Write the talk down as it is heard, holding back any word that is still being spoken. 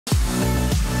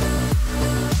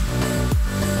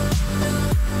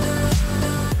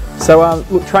So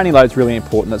look, training load's really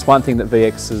important. That's one thing that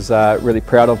VX is really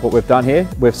proud of what we've done here.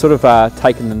 We've sort of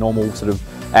taken the normal sort of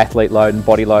athlete load and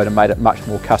body load and made it much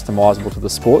more customisable to the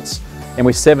sports. And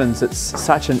with sevens, it's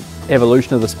such an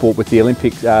evolution of the sport, with the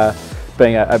Olympic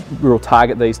being a real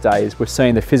target these days. We're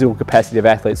seeing the physical capacity of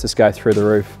athletes just go through the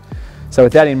roof. So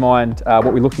with that in mind,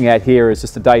 what we're looking at here is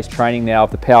just a day's training now of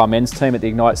the power men's team at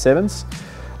the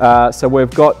Ignite7s. So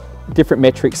we've got different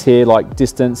metrics here like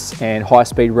distance and high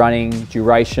speed running,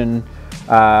 duration,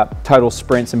 total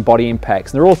sprints and body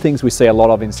impacts. And they're all things we see a lot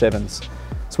of in sevens.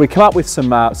 So we come up with some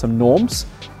norms,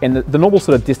 and the normal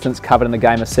sort of distance covered in the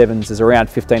game of sevens is around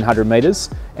 1,500 metres,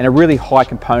 and a really high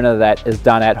component of that is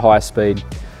done at high speed.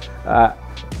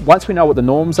 Once we know what the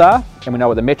norms are and we know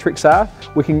what the metrics are,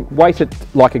 we can weight it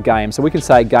like a game. So we can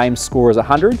say game score is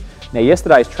 100. Now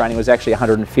yesterday's training was actually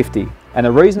 150, and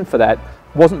the reason for that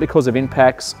wasn't because of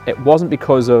impacts, it wasn't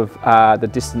because of the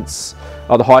distance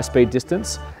or the high speed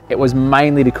distance, it was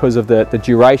mainly because of the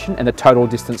duration and the total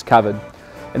distance covered.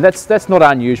 And that's not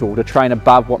unusual to train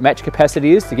above what match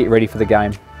capacity is to get ready for the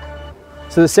game.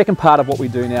 So the second part of what we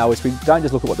do now is we don't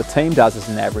just look at what the team does as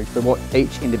an average, but what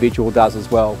each individual does as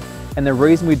well. And the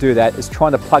reason we do that is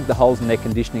trying to plug the holes in their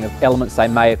conditioning of elements they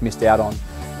may have missed out on.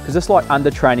 Because just like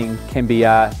undertraining can be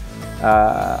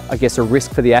I guess a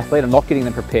risk for the athlete and not getting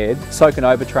them prepared, so can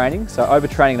overtraining. So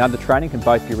overtraining and undertraining can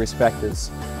both be risk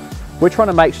factors. We're trying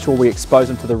to make sure we expose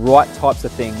them to the right types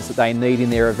of things that they need in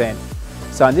their event.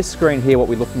 So on this screen here, what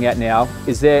we're looking at now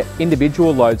is their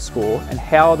individual load score and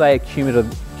how they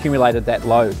accumulated that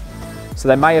load. So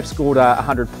they may have scored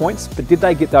 100 points, but did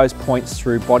they get those points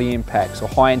through body impacts or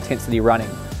high intensity running?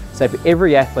 So for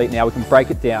every athlete now, we can break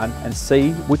it down and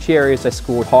see which areas they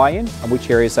scored high in and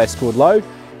which areas they scored low.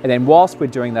 And then whilst we're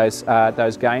doing those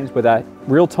games, whether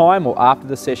real time or after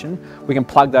the session, we can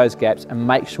plug those gaps and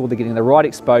make sure they're getting the right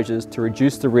exposures to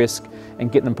reduce the risk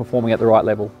and get them performing at the right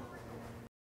level.